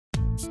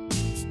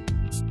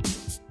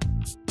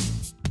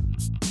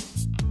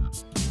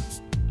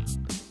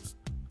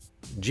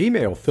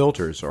Gmail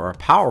filters are a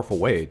powerful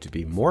way to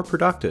be more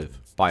productive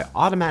by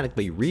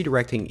automatically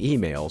redirecting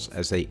emails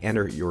as they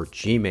enter your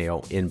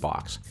Gmail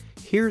inbox.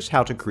 Here's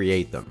how to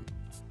create them.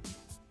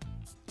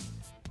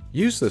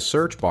 Use the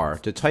search bar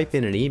to type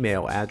in an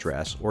email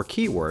address or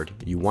keyword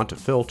you want to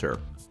filter.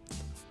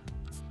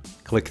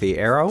 Click the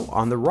arrow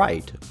on the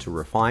right to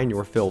refine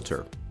your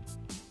filter.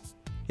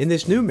 In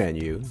this new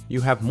menu, you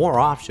have more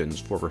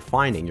options for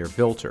refining your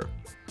filter.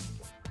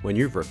 When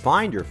you've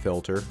refined your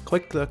filter,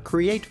 click the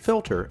Create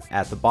Filter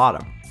at the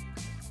bottom.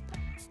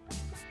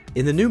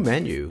 In the new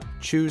menu,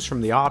 choose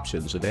from the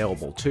options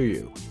available to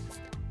you.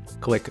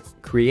 Click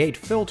Create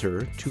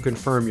Filter to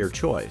confirm your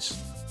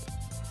choice.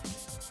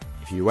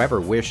 If you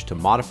ever wish to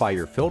modify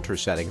your filter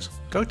settings,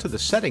 go to the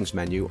Settings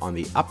menu on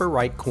the upper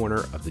right corner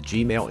of the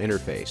Gmail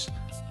interface.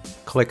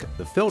 Click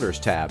the Filters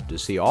tab to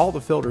see all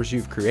the filters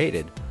you've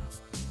created.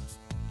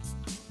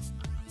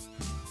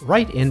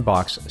 Right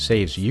Inbox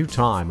saves you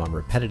time on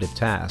repetitive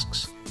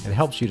tasks and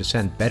helps you to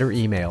send better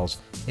emails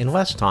in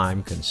less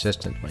time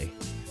consistently.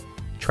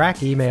 Track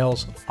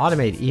emails,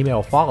 automate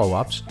email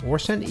follow-ups, or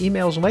send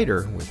emails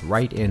later with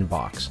Right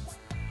Inbox.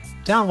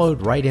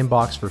 Download Right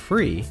Inbox for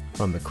free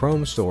from the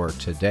Chrome Store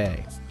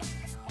today.